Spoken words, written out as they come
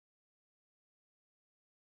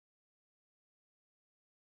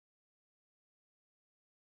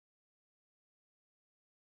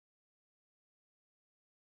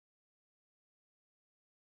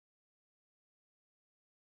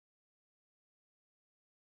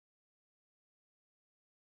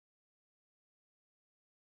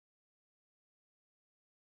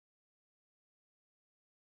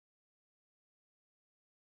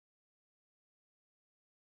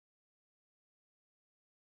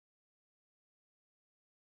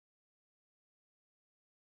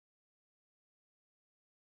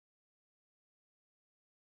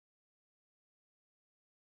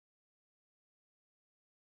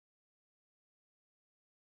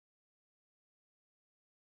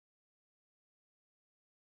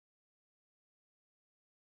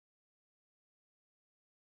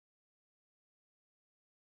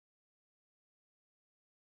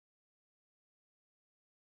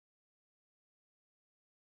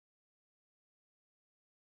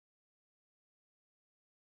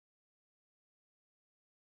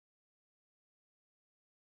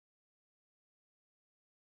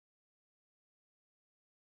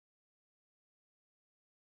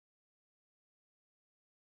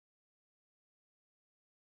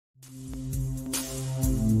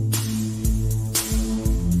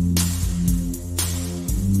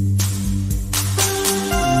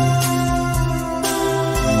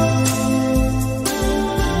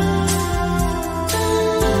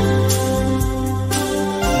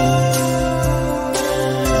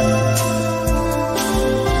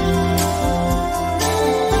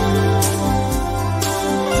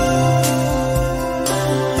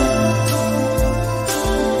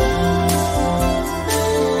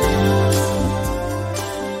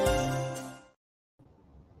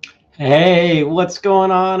what's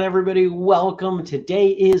going on, everybody? Welcome. Today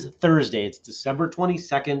is Thursday. It's December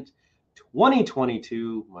 22nd,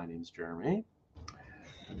 2022. My name's Jeremy,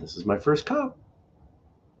 and this is my first cup.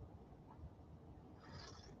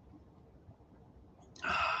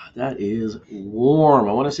 That is warm.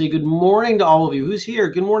 I want to say good morning to all of you. Who's here?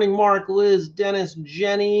 Good morning, Mark, Liz, Dennis,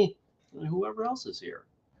 Jenny, and whoever else is here.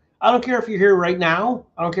 I don't care if you're here right now.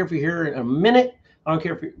 I don't care if you're here in a minute. I don't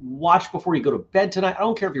care if you watch before you go to bed tonight. I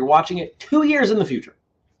don't care if you're watching it 2 years in the future.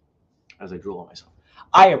 As I drool on myself,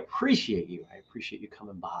 I appreciate you. I appreciate you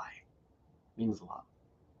coming by. It means a lot.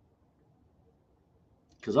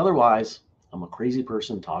 Because otherwise, I'm a crazy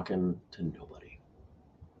person talking to nobody.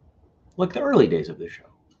 Like the early days of this show.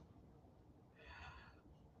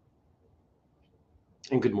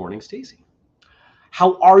 And good morning, Stacy.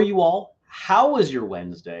 How are you all? How was your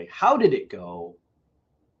Wednesday? How did it go?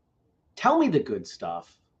 Tell me the good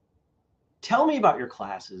stuff. Tell me about your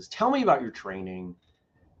classes. Tell me about your training.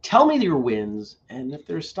 Tell me your wins. And if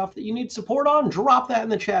there's stuff that you need support on, drop that in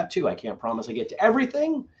the chat too. I can't promise I get to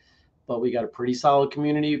everything, but we got a pretty solid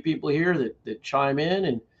community of people here that chime in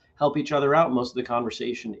and help each other out. Most of the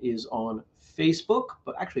conversation is on Facebook,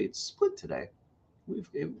 but actually it's split today.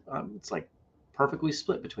 It's like perfectly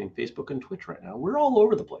split between Facebook and Twitch right now. We're all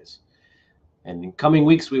over the place. And in coming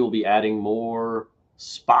weeks, we will be adding more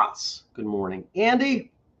spots. Good morning,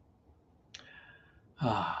 Andy.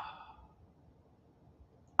 I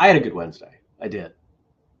had a good Wednesday. I did.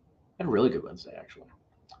 I had a really good Wednesday, actually.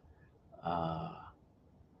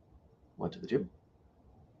 Went to the gym.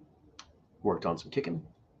 Worked on some kicking.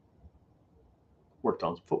 Worked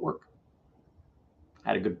on some footwork.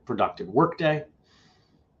 Had a good, productive work day.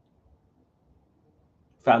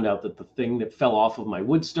 Found out that the thing that fell off of my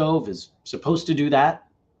wood stove is supposed to do that.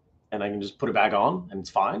 And I can just put it back on and it's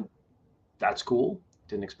fine. That's cool.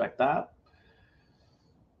 Didn't expect that.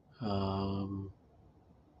 I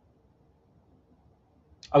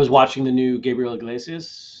was watching the new Gabriel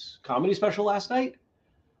Iglesias comedy special last night.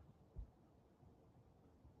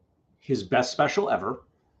 His best special ever.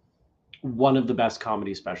 One of the best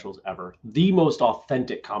comedy specials ever. The most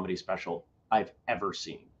authentic comedy special I've ever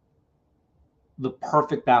seen. The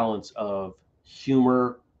perfect balance of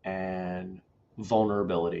humor and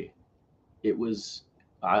vulnerability. It was,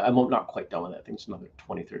 I'm not quite done with that. I think it's another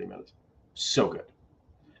 20, 30 minutes. So good.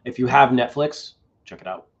 If you have Netflix, check it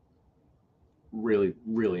out. Really,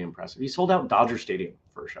 really impressive. He sold out Dodger Stadium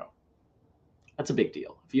for a show. That's a big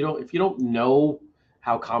deal. If you don't know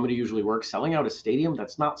how comedy usually works, selling out a stadium,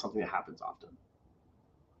 that's not something that happens often.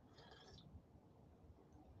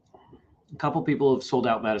 A couple people have sold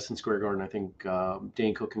out Madison Square Garden. I think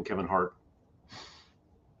Dane Cook and Kevin Hart.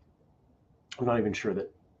 I'm not even sure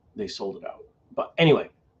that they sold it out. But anyway,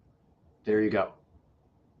 there you go.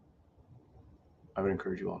 I would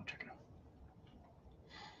encourage you all to check it out.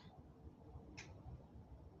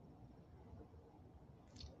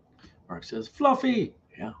 Mark says, Fluffy.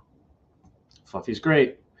 Yeah, Fluffy's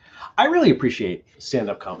great. I really appreciate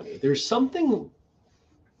stand-up comedy. There's something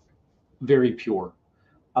very pure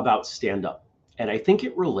about stand-up. And I think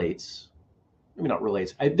it relates, maybe not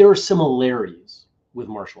relates, there are similarities with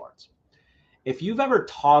martial arts. If you've ever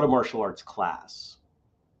taught a martial arts class,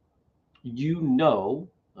 you know,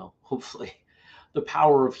 well, hopefully, the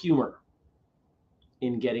power of humor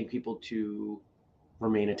in getting people to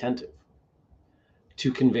remain attentive,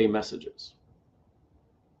 to convey messages,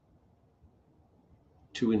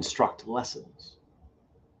 to instruct lessons.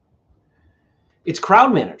 It's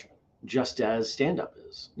crowd management, just as stand-up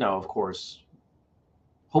is. Now, of course,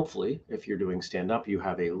 hopefully, if you're doing stand-up, you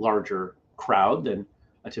have a larger crowd than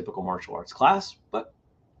a typical martial arts class, but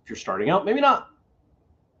if you're starting out, maybe not.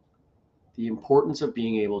 The importance of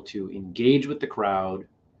being able to engage with the crowd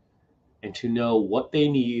and to know what they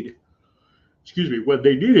need, when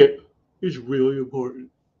they need it, is really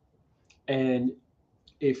important. And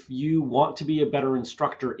if you want to be a better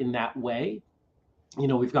instructor in that way, you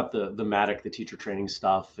know, we've got the MATIC, the teacher training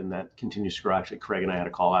stuff, and that continues to grow. Actually, Craig and I had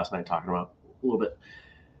a call last night talking about a little bit.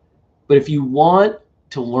 But if you want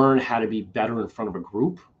to learn how to be better in front of a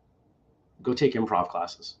group, go take improv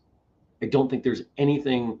classes. I don't think there's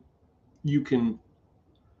anything you can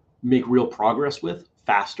make real progress with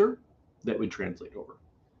faster that would translate over.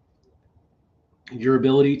 Your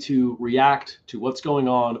ability to react to what's going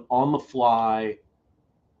on the fly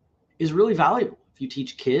is really valuable. If you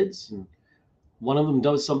teach kids and one of them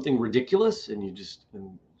does something ridiculous and you just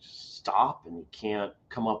stop and you can't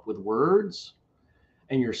come up with words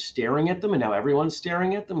and you're staring at them and now everyone's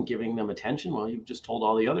staring at them, giving them attention. Well, you've just told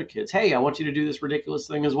all the other kids, hey, I want you to do this ridiculous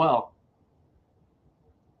thing as well.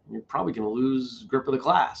 You're probably going to lose grip of the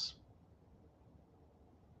class.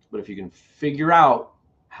 But if you can figure out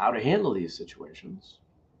how to handle these situations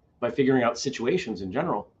by figuring out situations in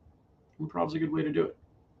general, improv's a good way to do it.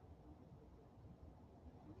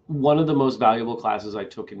 One of the most valuable classes I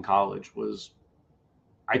took in college was,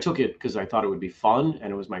 I took it because I thought it would be fun,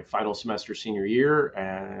 and it was my final semester senior year,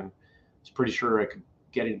 and I was pretty sure I could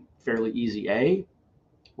get a fairly easy A.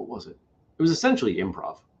 What was it? It was essentially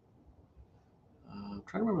improv. I'm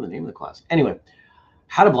trying to remember the name of the class. Anyway,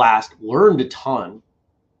 had a blast, learned a ton,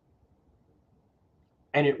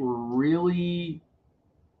 and it really,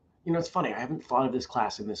 it's funny, I haven't thought of this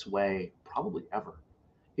class in this way probably ever.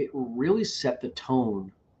 It really set the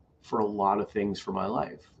tone for a lot of things for my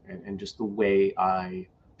life, and just the way I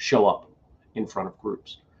show up in front of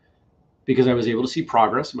groups, because I was able to see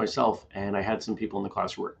progress myself, and I had some people in the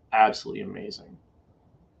class who were absolutely amazing.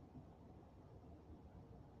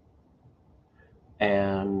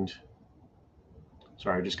 And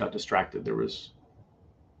sorry, I just got distracted.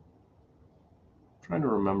 Trying to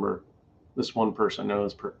remember this one person. I know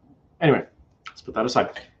this anyway, let's put that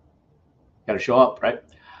aside. Got to show up, right?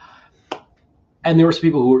 And there were some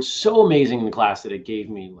people who were so amazing in the class that it gave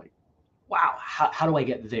me like, wow, how do I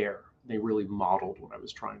get there? They really modeled what I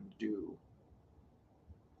was trying to do.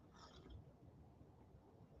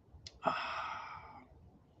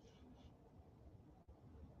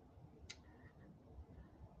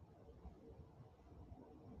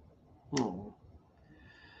 Oh.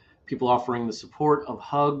 People offering the support of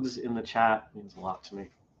hugs in the chat means a lot to me,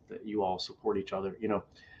 that you all support each other.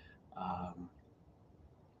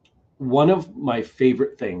 One of my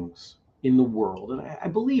favorite things in the world, and I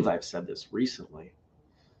believe I've said this recently,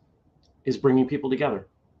 is bringing people together.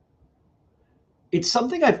 It's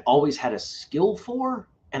something I've always had a skill for,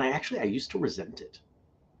 and I used to resent it.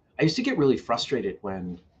 I used to get really frustrated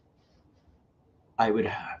when I would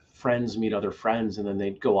have friends meet other friends, and then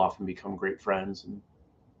they'd go off and become great friends and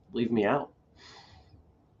leave me out.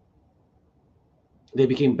 They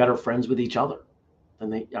became better friends with each other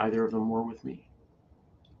than either of them were with me.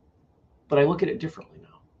 But I look at it differently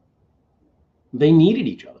now. They needed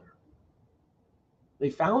each other. They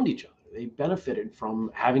found each other. They benefited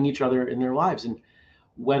from having each other in their lives. And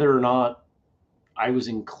whether or not I was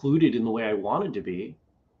included in the way I wanted to be,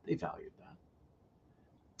 they valued that.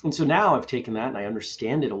 And so now I've taken that and I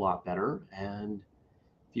understand it a lot better. And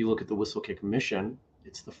if you look at the Whistlekick mission,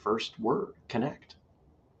 it's the first word, connect.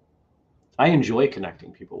 I enjoy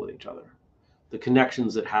connecting people with each other. The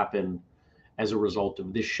connections that happen as a result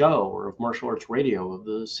of this show, or of Martial Arts Radio, of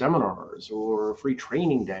the seminars, or a free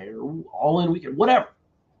training day, or all-in weekend, whatever.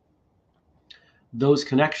 Those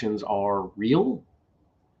connections are real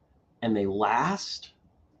and they last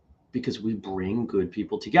because we bring good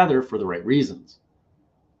people together for the right reasons.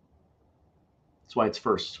 That's why it's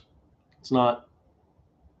first. It's not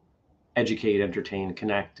educate, entertain,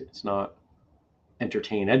 connect. It's not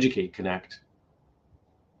entertain, educate, connect.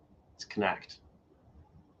 It's connect.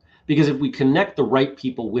 Because if we connect the right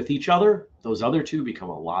people with each other, those other two become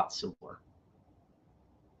a lot simpler.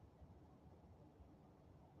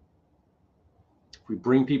 If we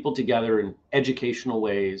bring people together in educational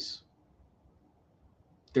ways,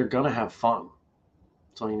 they're going to have fun.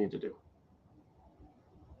 That's all you need to do.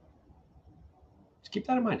 Just keep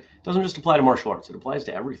that in mind. It doesn't just apply to martial arts. It applies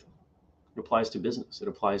to everything. It applies to business. It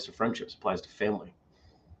applies to friendships. It applies to family.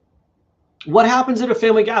 What happens at a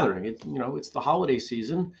family gathering? It's the holiday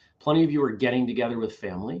season. Plenty of you are getting together with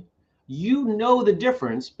family. You know the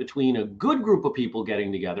difference between a good group of people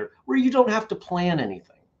getting together where you don't have to plan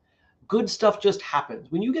anything. Good stuff just happens.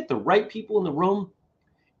 When you get the right people in the room,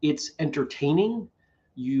 it's entertaining.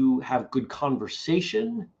 You have good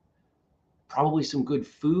conversation, probably some good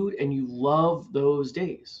food, and you love those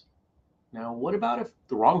days. Now, what about if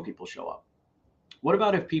the wrong people show up? What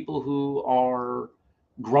about if people who are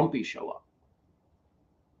grumpy show up?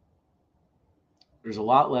 There's a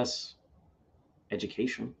lot less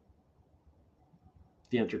education.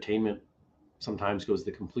 The entertainment sometimes goes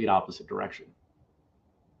the complete opposite direction.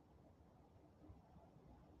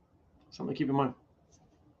 Something to keep in mind.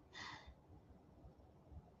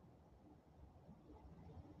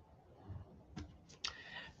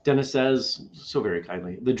 Dennis says, so very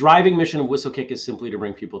kindly, the driving mission of Whistlekick is simply to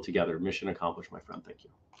bring people together. Mission accomplished, my friend. Thank you.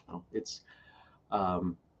 Well, it's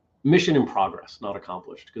mission in progress, not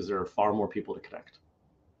accomplished, because there are far more people to connect.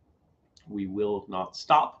 We will not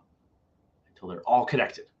stop until they're all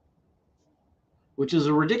connected, which is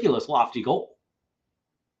a ridiculous, lofty goal,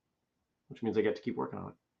 which means I get to keep working on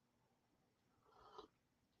it.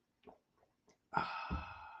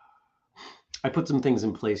 I put some things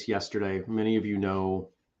in place yesterday. Many of you know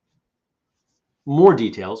more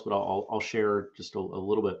details, but I'll share just a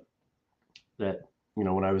little bit, that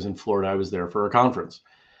When I was in Florida, I was there for a conference.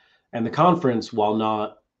 And the conference, while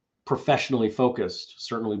not professionally focused,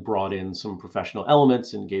 certainly brought in some professional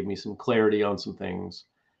elements and gave me some clarity on some things.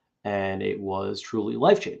 And it was truly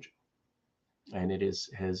life-changing. And it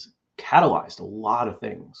has catalyzed a lot of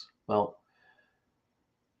things. Well,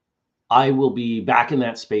 I will be back in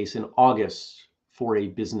that space in August for a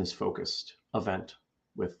business-focused event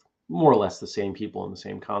with more or less the same people and the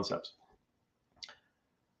same concepts.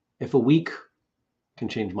 If a week can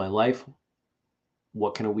change my life,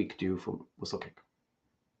 what can a week do for Whistlekick?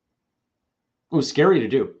 It was scary to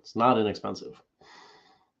do. It's not inexpensive.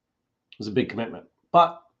 It was a big commitment,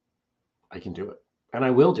 but I can do it. And I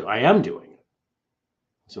will do. I am doing it.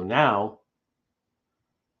 So now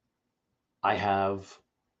I have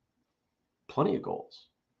plenty of goals.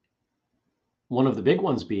 One of the big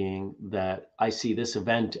ones being that I see this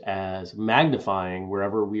event as magnifying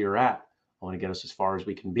wherever we are at. I want to get us as far as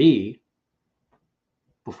we can be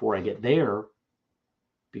before I get there,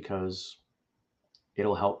 because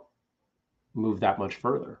it'll help move that much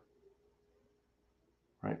further,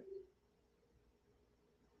 right?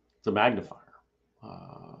 It's a magnifier.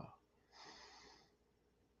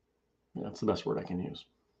 That's the best word I can use.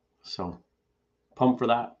 So pumped for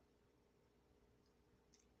that.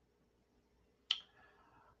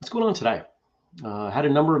 What's going on today? Had a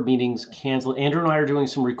number of meetings canceled. Andrew and I are doing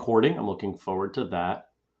some recording. I'm looking forward to that.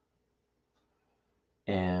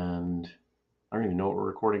 And I don't even know what we're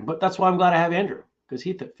recording, but that's why I'm glad I have Andrew, because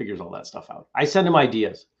he figures all that stuff out. I send him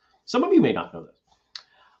ideas. Some of you may not know this.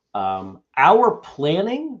 Our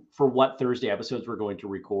planning for what Thursday episodes we're going to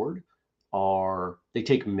record they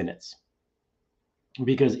take minutes,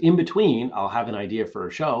 because in between I'll have an idea for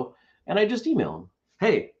a show and I just email him,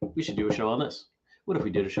 hey, we should do a show on this. What if we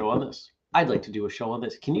did a show on this? I'd like to do a show on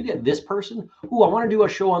this. Can you get this person? Ooh, I want to do a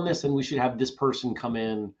show on this, and we should have this person come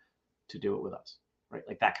in to do it with us, right?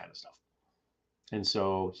 Like that kind of stuff. And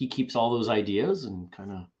so he keeps all those ideas and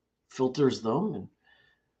kind of filters them, and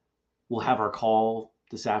we'll have our call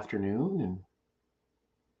this afternoon, and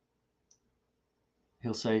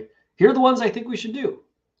he'll say, here are the ones I think we should do.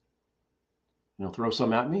 And he'll throw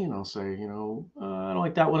some at me, and I'll say, I don't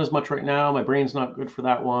like that one as much right now. My brain's not good for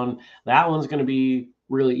that one. That one's going to be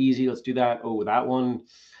really easy. Let's do that. Oh, that one,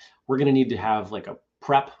 we're going to need to have like a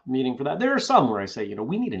prep meeting for that. There are some where I say,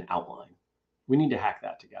 we need an outline. We need to hack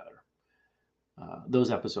that together.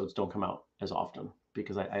 Those episodes don't come out as often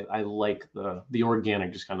because I like the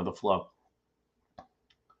organic, just kind of the flow.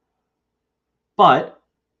 But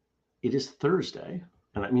it is Thursday,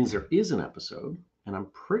 and that means there is an episode, and I'm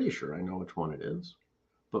pretty sure I know which one it is.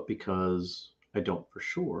 But because I don't for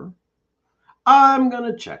sure, I'm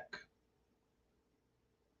going to check.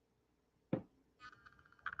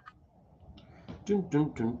 Dun,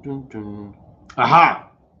 dun, dun, dun, dun. Aha!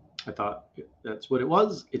 I thought that's what it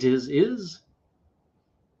was. It is.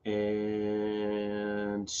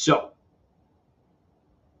 And so,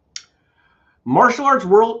 Martial Arts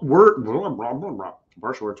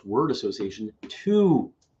Martial Arts Word Association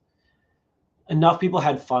 2. Enough people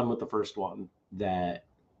had fun with the first one that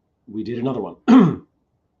we did another one.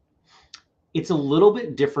 It's a little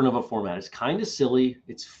bit different of a format. It's kind of silly.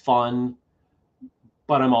 It's fun,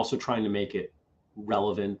 but I'm also trying to make it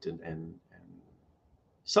relevant and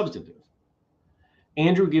substantive.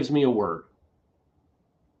 Andrew gives me a word.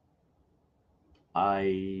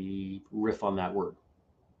 I riff on that word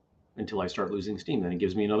until I start losing steam. Then he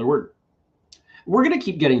gives me another word. We're going to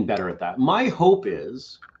keep getting better at that. My hope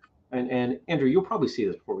is, and Andrew, you'll probably see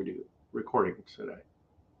this before we do recording today.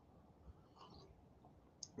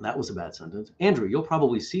 That was a bad sentence. Andrew, you'll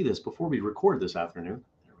probably see this before we record this afternoon.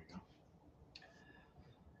 There we go.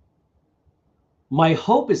 My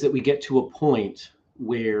hope is that we get to a point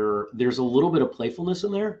where there's a little bit of playfulness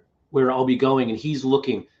in there, where I'll be going and he's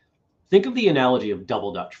looking. Think of the analogy of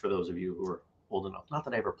double dutch for those of you who are old enough. Not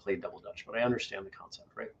that I ever played double dutch, but I understand the concept,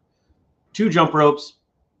 right? 2 jump ropes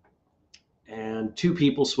and 2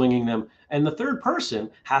 people swinging them. And the third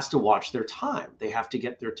person has to watch their time. They have to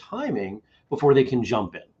get their timing before they can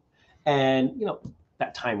jump in. And,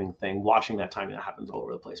 that timing thing, watching that timing, that happens all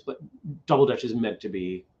over the place. But double dutch is meant to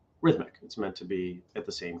be rhythmic. It's meant to be at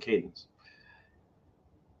the same cadence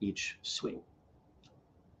each swing.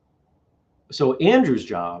 So Andrew's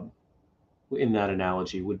job in that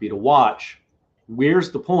analogy would be to watch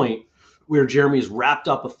where's the point where Jeremy's wrapped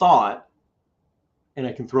up a thought and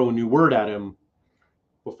I can throw a new word at him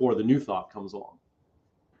before the new thought comes along.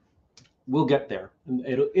 We'll get there, and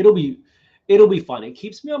it'll be fun. It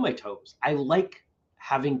keeps me on my toes. I like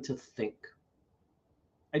having to think.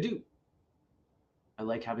 I do. I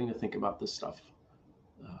like having to think about this stuff,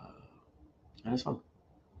 and it's fun.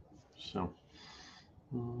 So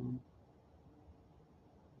Hmm.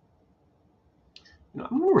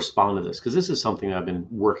 I'm going to respond to this because this is something I've been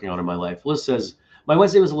working on in my life. Liz says, my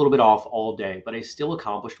Wednesday was a little bit off all day, but I still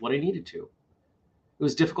accomplished what I needed to. It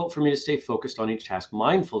was difficult for me to stay focused on each task.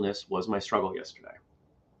 Mindfulness was my struggle yesterday.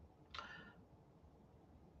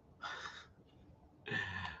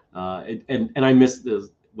 And I missed this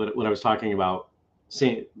when I was talking about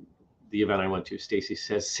saying the event I went to. Stacy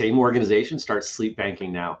says, same organization starts sleep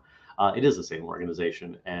banking now. It is the same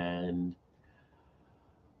organization. And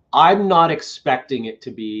I'm not expecting it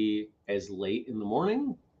to be as late in the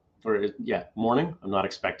morning morning. I'm not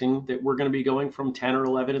expecting that we're going to be going from 10 or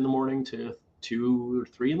 11 in the morning to 2 or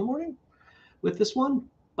 3 in the morning with this one,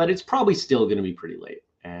 but it's probably still going to be pretty late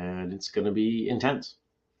and it's going to be intense.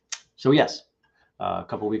 So yes, a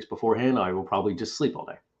couple of weeks beforehand, I will probably just sleep all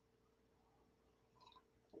day.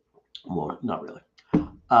 Well, not really.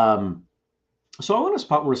 So I want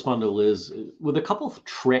to respond to Liz with a couple of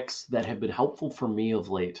tricks that have been helpful for me of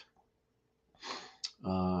late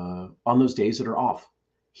on those days that are off.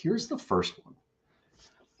 Here's the first one.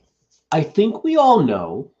 I think we all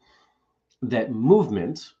know that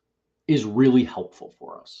movement is really helpful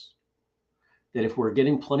for us. That if we're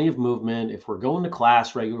getting plenty of movement, if we're going to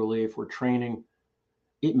class regularly, if we're training,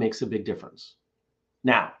 it makes a big difference.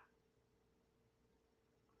 Now,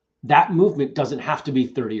 that movement doesn't have to be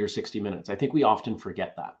 30 or 60 minutes. I think we often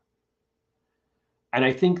forget that. And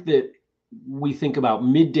I think that we think about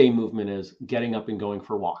midday movement as getting up and going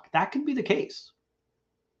for a walk. That could be the case.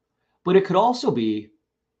 But it could also be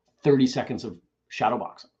 30 seconds of shadow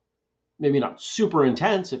boxing. Maybe not super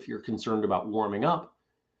intense if you're concerned about warming up.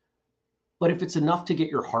 But if it's enough to get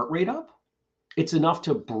your heart rate up, it's enough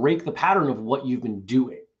to break the pattern of what you've been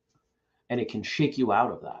doing. And it can shake you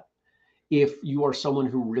out of that. If you are someone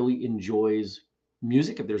who really enjoys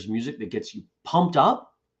music, if there's music that gets you pumped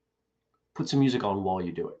up, put some music on while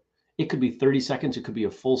you do it. It could be 30 seconds. It could be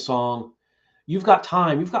a full song. You've got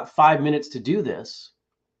time. You've got 5 minutes to do this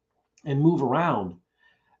and move around.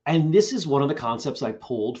 And this is one of the concepts I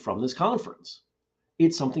pulled from this conference.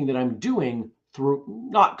 It's something that I'm doing through,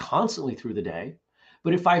 not constantly through the day,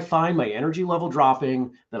 but if I find my energy level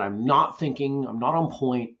dropping, that I'm not thinking, I'm not on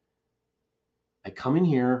point, I come in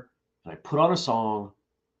here and I put on a song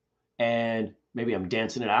and maybe I'm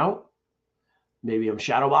dancing it out. Maybe I'm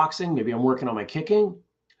shadow boxing. Maybe I'm working on my kicking,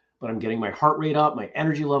 but I'm getting my heart rate up, my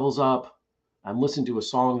energy levels up. I'm listening to a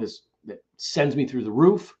song that sends me through the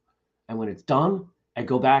roof. And when it's done, I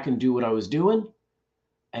go back and do what I was doing.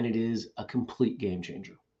 And it is a complete game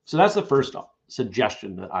changer. So that's the first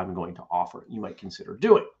suggestion that I'm going to offer you might consider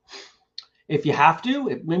doing. If you have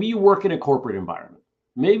to, maybe you work in a corporate environment.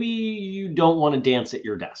 Maybe you don't want to dance at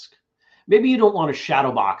your desk. Maybe you don't want to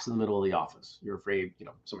shadow box in the middle of the office. You're afraid,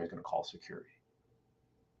 somebody's going to call security.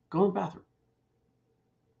 Go in the bathroom.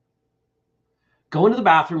 Go into the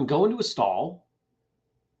bathroom, go into a stall,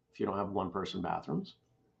 if you don't have one-person bathrooms,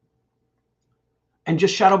 and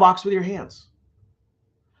just shadow box with your hands.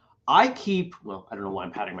 I don't know why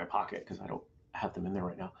I'm patting my pocket because I don't have them in there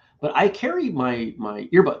right now, but I carry my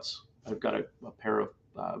earbuds. I've got a pair of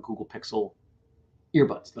Google Pixel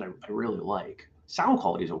earbuds that I really like. Sound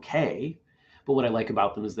quality is okay, but what I like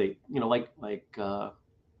about them is they, like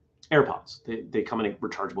AirPods. They come in a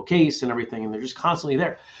rechargeable case and everything, and they're just constantly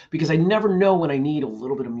there because I never know when I need a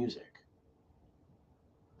little bit of music.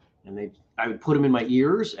 And I would put them in my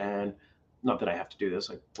ears, and not that I have to do this,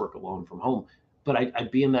 I work alone from home, but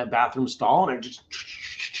I'd be in that bathroom stall and I just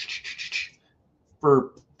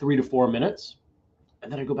for 3 to 4 minutes,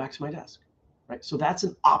 and then I go back to my desk, right? So that's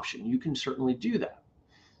an option. You can certainly do that.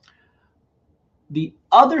 The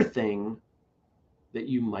other thing that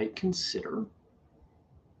you might consider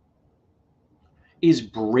is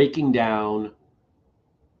breaking down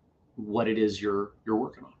what it is you're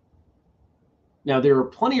working on. Now, there are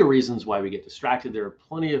plenty of reasons why we get distracted. There are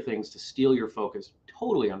plenty of things to steal your focus.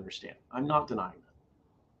 Totally understand. I'm not denying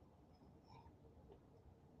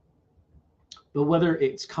that. But whether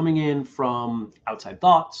it's coming in from outside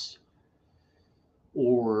thoughts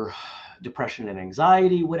or depression and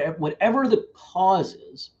anxiety, whatever the cause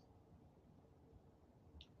is,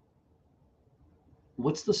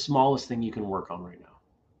 what's the smallest thing you can work on right now?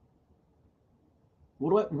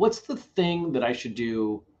 What's the thing that I should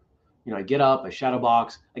do? I get up, I shadow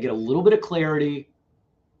box, I get a little bit of clarity,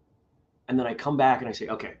 and then I come back and I say,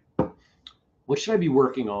 okay, what should I be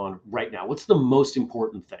working on right now? What's the most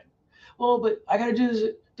important thing? Well, but I got to do this.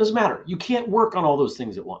 It doesn't matter. You can't work on all those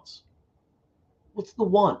things at once. What's the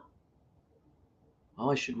one?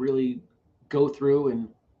 Well, I should really go through and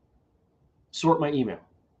sort my email.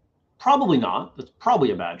 Probably not. That's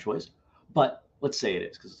probably a bad choice. But let's say it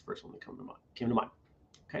is because it's the first one that came to mind.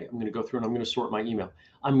 Okay, I'm going to go through and I'm going to sort my email.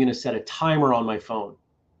 I'm going to set a timer on my phone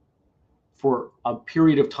for a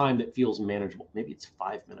period of time that feels manageable. Maybe it's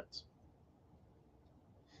 5 minutes.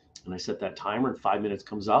 And I set that timer and 5 minutes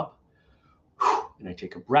comes up and I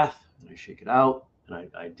take a breath and I shake it out and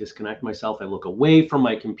I disconnect myself. I look away from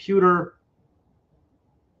my computer.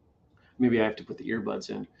 Maybe I have to put the earbuds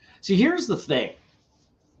in. See, here's the thing.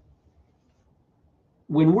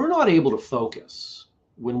 When we're not able to focus,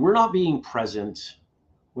 when we're not being present,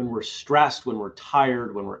 when we're stressed, when we're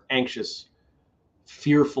tired, when we're anxious,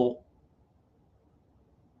 fearful,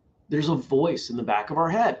 there's a voice in the back of our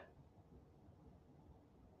head.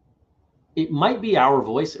 It might be our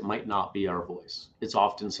voice, it might not be our voice. It's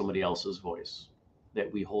often somebody else's voice that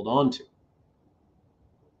we hold on to.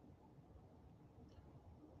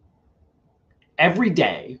 Every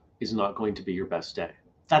day is not going to be your best day.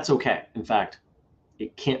 That's okay. In fact,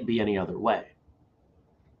 it can't be any other way.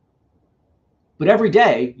 But every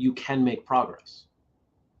day you can make progress,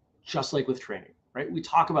 just like with training, right? We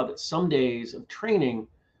talk about that some days of training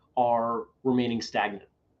are remaining stagnant,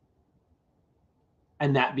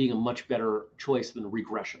 and that being a much better choice than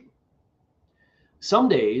regression. Some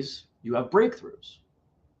days you have breakthroughs,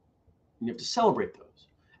 and you have to celebrate those.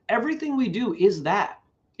 Everything we do is that.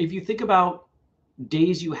 If you think about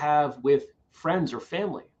days you have with friends or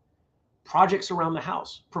family, projects around the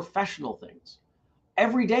house, professional things,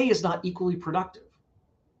 every day is not equally productive.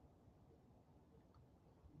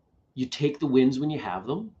 You take the wins when you have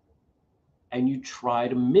them, and you try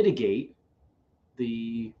to mitigate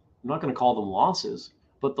the, I'm not going to call them losses,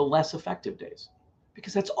 but the less effective days,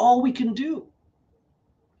 because that's all we can do.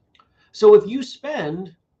 So if you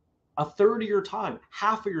spend a third of your time,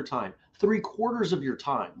 half of your time, 3/4 of your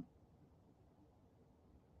time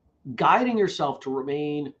guiding yourself to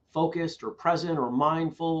remain focused or present or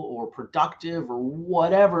mindful or productive or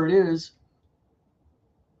whatever it is,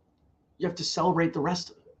 you have to celebrate the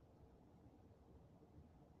rest of it.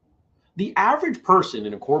 The average person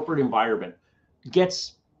in a corporate environment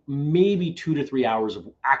gets maybe 2 to 3 hours of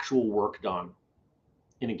actual work done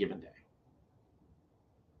in a given day.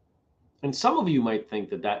 And some of you might think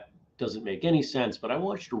that that doesn't make any sense, but I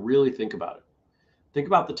want you to really think about it. Think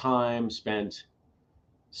about the time spent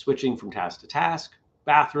switching from task to task,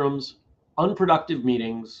 bathrooms, unproductive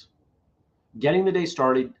meetings, getting the day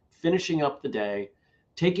started, finishing up the day,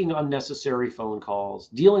 taking unnecessary phone calls,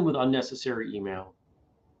 dealing with unnecessary email.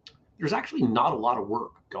 There's actually not a lot of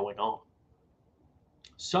work going on.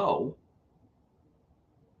 So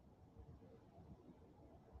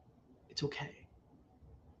it's okay.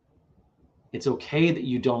 It's okay that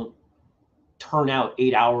you don't turn out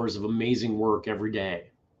 8 hours of amazing work every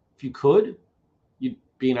day. If you could, you'd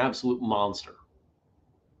be an absolute monster.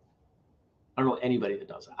 I don't know anybody that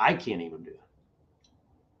does that. I can't even do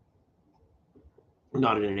that.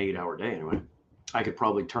 Not in an 8-hour day anyway. I could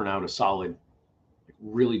probably turn out a solid,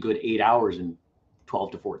 really good 8 hours in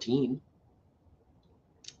 12 to 14.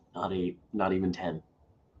 Not 8, not even 10.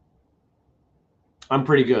 I'm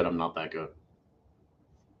pretty good. I'm not that good.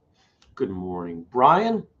 Good morning,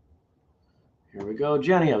 Brian. Here we go.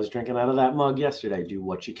 Jenny, I was drinking out of that mug yesterday. Do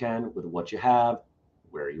what you can with what you have,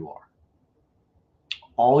 where you are.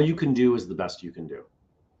 All you can do is the best you can do.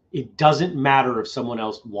 It doesn't matter if someone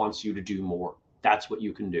else wants you to do more. That's what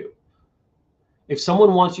you can do. If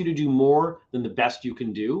someone wants you to do more than the best you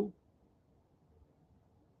can do,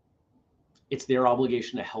 it's their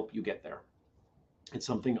obligation to help you get there. It's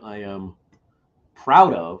something I am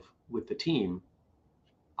proud of with the team.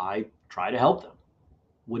 I try to help them.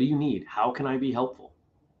 What do you need? How can I be helpful?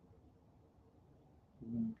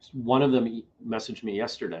 One of them messaged me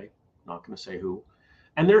yesterday, not going to say who,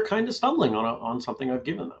 and they're kind of stumbling on something I've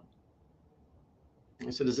given them. I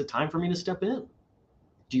said, is it time for me to step in?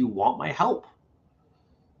 Do you want my help?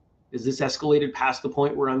 Is this escalated past the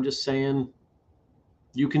point where I'm just saying,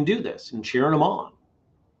 you can do this and cheering them on?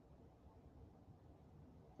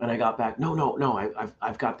 And I got back, no,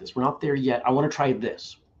 I've got this. We're not there yet. I want to try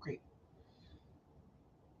this. Great.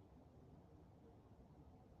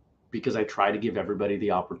 Because I try to give everybody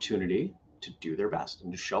the opportunity to do their best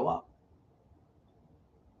and to show up.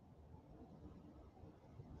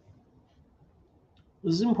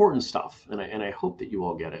 This is important stuff, and I hope that you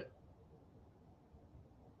all get it.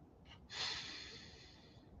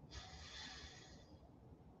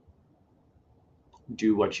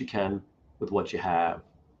 Do what you can with what you have,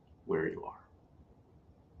 where you are.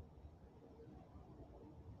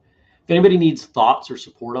 If anybody needs thoughts or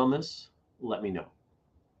support on this, let me know.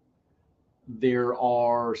 There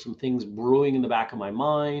are some things brewing in the back of my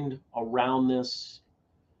mind around this.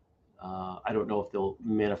 I don't know if they'll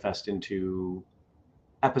manifest into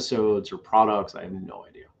episodes or products. I have no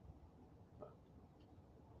idea.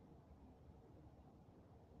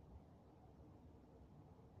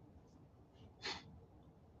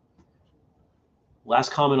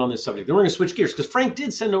 Last comment on this subject. Then we're going to switch gears because Frank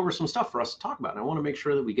did send over some stuff for us to talk about. And I want to make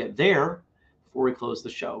sure that we get there before we close the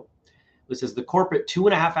show. It says the corporate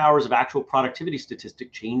 2.5 hours of actual productivity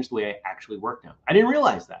statistic changed the way I actually work now. I didn't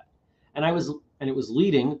realize that. And it was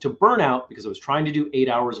leading to burnout because I was trying to do 8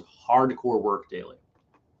 hours of hardcore work daily.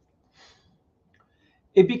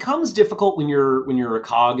 It becomes difficult when you're a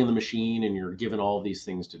cog in the machine and you're given all of these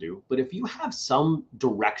things to do. But if you have some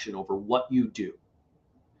direction over what you do,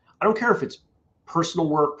 I don't care if it's personal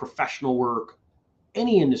work, professional work,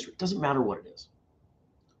 any industry, it doesn't matter what it is.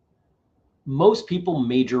 Most people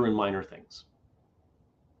major in minor things.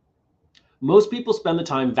 Most people spend the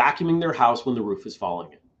time vacuuming their house when the roof is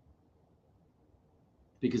falling in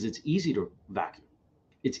because it's easy to vacuum.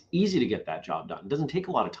 It's easy to get that job done. It doesn't take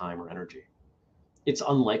a lot of time or energy. It's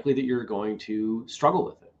unlikely that you're going to struggle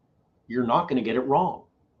with it. You're not going to get it wrong.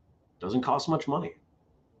 It doesn't cost much money.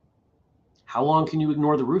 How long can you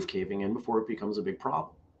ignore the roof caving in before it becomes a big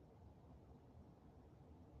problem?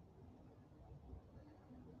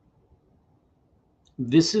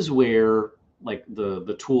 This is where like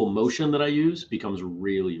the tool Motion that I use becomes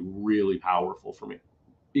really, really powerful for me.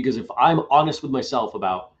 Because if I'm honest with myself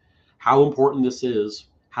about how important this is,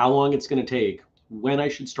 how long it's going to take, when I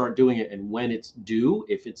should start doing it, and when it's due,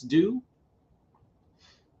 if it's due,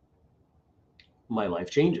 my life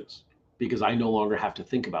changes because I no longer have to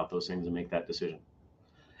think about those things and make that decision.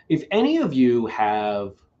 If any of you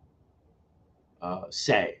have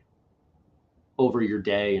say over your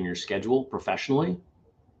day and your schedule professionally,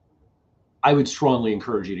 I would strongly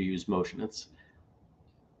encourage you to use Motion.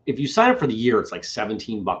 If you sign up for the year, it's like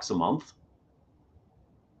 $17 a month.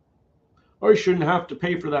 I shouldn't have to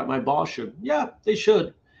pay for that. My boss should. Yeah, they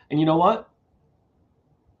should. And you know what?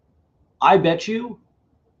 I bet you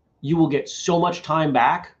will get so much time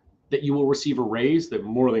back that you will receive a raise that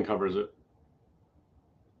more than covers it.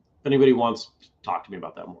 If anybody wants to talk to me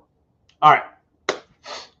about that more. All right.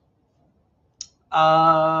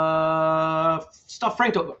 Stuff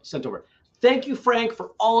Frank sent over. Thank you, Frank,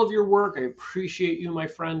 for all of your work. I appreciate you, my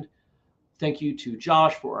friend. Thank you to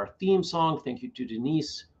Josh for our theme song. Thank you to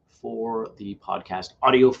Denise for the podcast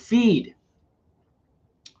audio feed.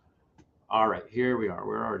 All right, here we are.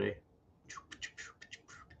 Where are they?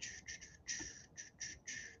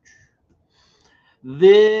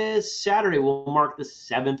 This Saturday will mark the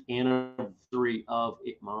 7th anniversary of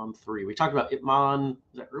Ip Man 3. We talked about Ip Man,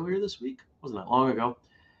 was that earlier this week? Wasn't that long ago?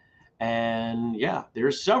 And yeah,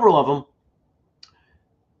 there's several of them.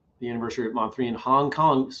 The anniversary of Ip Man 3 in Hong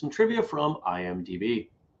Kong. Some trivia from IMDb.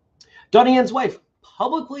 Donnie Yen's wife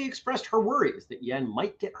publicly expressed her worries that Yen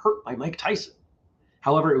might get hurt by Mike Tyson.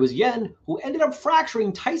 However, it was Yen who ended up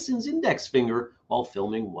fracturing Tyson's index finger while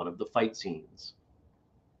filming one of the fight scenes.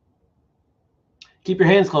 Keep your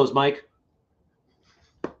hands closed, Mike.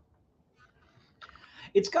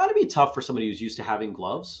 It's got to be tough for somebody who's used to having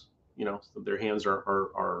gloves. You know, their hands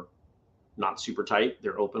are not super tight.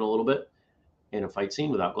 They're open a little bit in a fight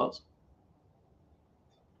scene without gloves.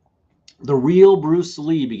 The real Bruce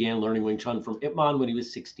Lee began learning Wing Chun from Ip Man when he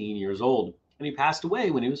was 16 years old, and he passed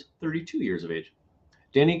away when he was 32 years of age.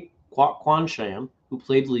 Danny Quan Sham, who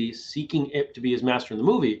played Lee seeking Ip to be his master in the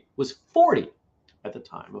movie, was 40 at the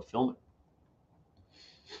time of filming.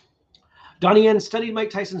 Donnie Yen studied Mike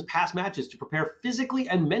Tyson's past matches to prepare physically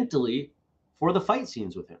and mentally for the fight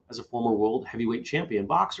scenes with him. As a former world heavyweight champion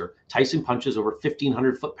boxer, Tyson punches over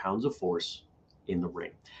 1,500 foot-pounds of force in the ring.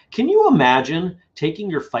 Can you imagine taking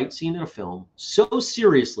your fight scene in a film so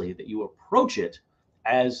seriously that you approach it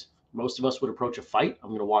as most of us would approach a fight? I'm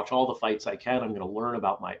going to watch all the fights I can. I'm going to learn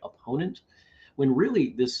about my opponent. When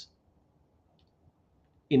really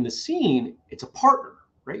in the scene, it's a partner.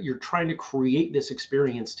 Right? You're trying to create this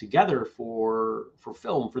experience together for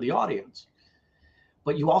film, for the audience.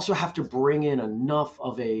 But you also have to bring in enough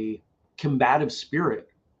of a combative spirit,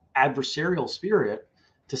 adversarial spirit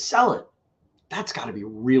to sell it. That's got to be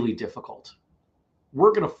really difficult.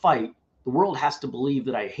 We're going to fight. The world has to believe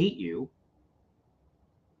that I hate you.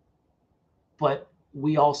 But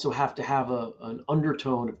we also have to have an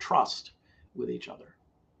undertone of trust with each other.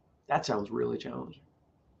 That sounds really challenging.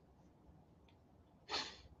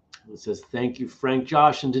 It says, thank you, Frank,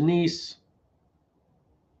 Josh, and Denise.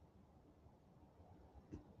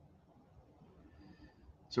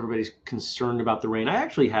 So everybody's concerned about the rain. I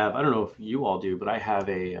actually have, I don't know if you all do, but I have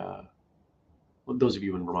well, those of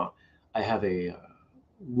you in Vermont, I have a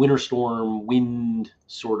winter storm wind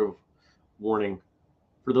sort of warning.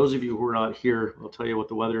 For those of you who are not here, I'll tell you what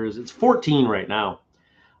the weather is. It's 14 right now.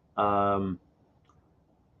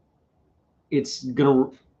 It's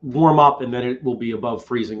going to warm up and then it will be above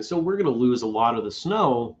freezing. So we're going to lose a lot of the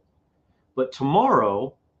snow. But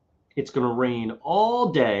tomorrow, it's going to rain all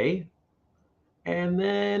day, and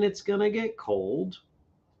then it's going to get cold.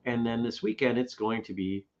 And then this weekend, it's going to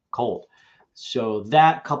be cold. So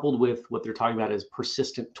that coupled with what they're talking about is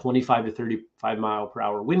persistent 25 to 35 mile per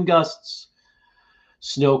hour wind gusts,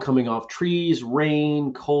 snow coming off trees,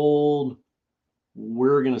 rain, cold,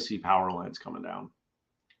 we're going to see power lines coming down.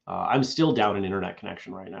 I'm still down an internet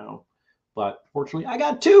connection right now, but fortunately I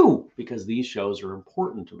got two because these shows are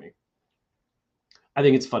important to me. I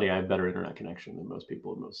think it's funny. I have better internet connection than most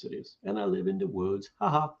people in most cities, and I live in the woods.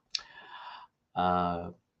 Haha.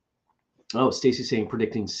 Stacy's saying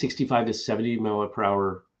predicting 65 to 70 mile per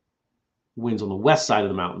hour winds on the west side of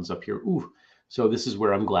the mountains up here. Ooh, so this is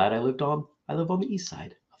where I'm glad I lived on. I live on the east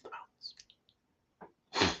side of the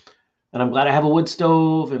mountains, and I'm glad I have a wood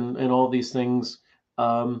stove and all these things.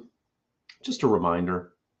 Just a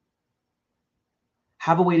reminder: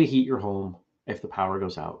 have a way to heat your home if the power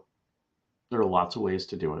goes out. There are lots of ways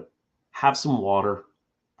to do it. Have some water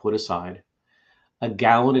put aside, a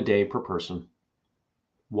gallon a day per person.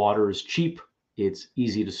 Water is cheap. It's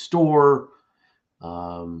easy to store. There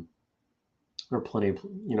are plenty of,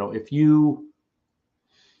 if you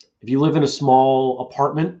live in a small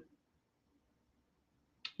apartment,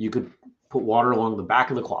 you could put water along the back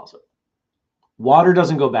of the closet. Water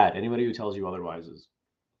doesn't go bad. Anybody who tells you otherwise is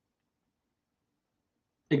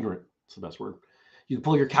ignorant. It's the best word. You can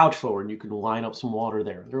pull your couch forward and you can line up some water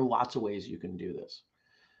there. There are lots of ways you can do this.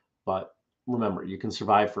 But remember, you can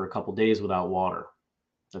survive for a couple days without water.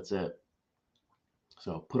 That's it.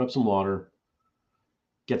 So put up some water,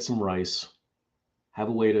 get some rice, have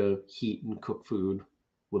a way to heat and cook food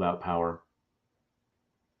without power.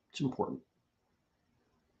 It's important.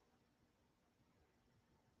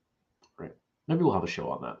 Right. Maybe we'll have a show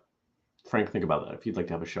on that. Frank, think about that. If you'd like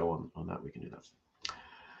to have a show on that, we can do that.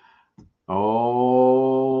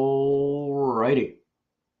 All righty.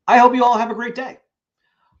 I hope you all have a great day.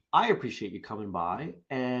 I appreciate you coming by.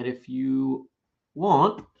 And if you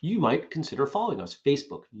want, you might consider following us: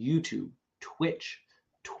 Facebook, YouTube, Twitch,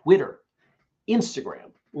 Twitter,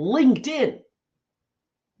 Instagram, LinkedIn,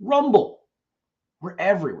 Rumble. We're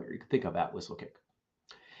everywhere you can think of at Whistlekick.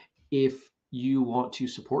 If you want to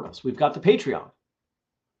support us, we've got the Patreon.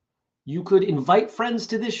 You could invite friends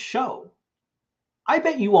to this show. I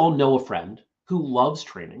bet you all know a friend who loves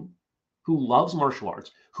training, who loves martial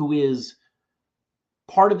arts, who is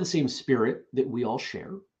part of the same spirit that we all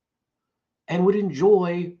share, and would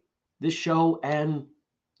enjoy this show and,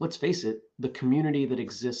 let's face it, the community that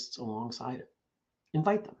exists alongside it.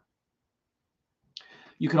 Invite them.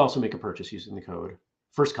 You could also make a purchase using the code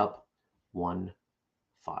FIRSTCUP15.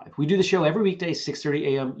 We do the show every weekday,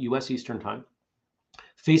 6:30 a.m. U.S. Eastern Time.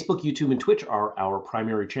 Facebook, YouTube, and Twitch are our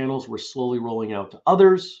primary channels. We're slowly rolling out to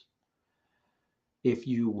others. If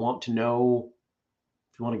you want to know,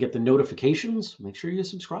 if you want to get the notifications, make sure you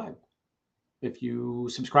subscribe. If you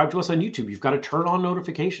subscribe to us on YouTube, you've got to turn on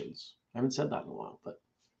notifications. I haven't said that in a while, but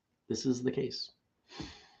this is the case.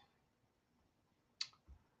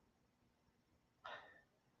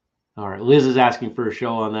 All right, Liz is asking for a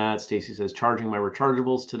show on that. Stacy says, charging my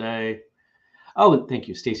rechargeables today. Oh, thank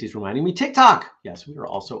you. Stacy's reminding me. TikTok. Yes, we are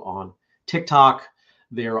also on TikTok.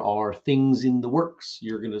 There are things in the works.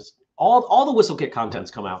 You're going to, all the Whistlekick content's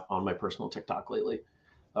come out on my personal TikTok lately,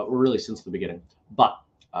 really since the beginning. But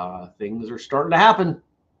things are starting to happen.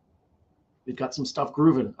 We've got some stuff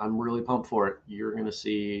grooving. I'm really pumped for it. You're going to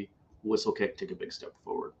see Whistlekick take a big step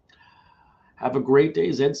forward. Have a great day.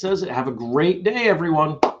 Zed says it. Have a great day,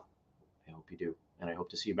 everyone. I hope you do. And I hope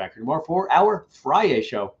to see you back here tomorrow for our Friday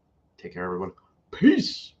show. Take care, everyone.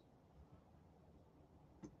 Peace.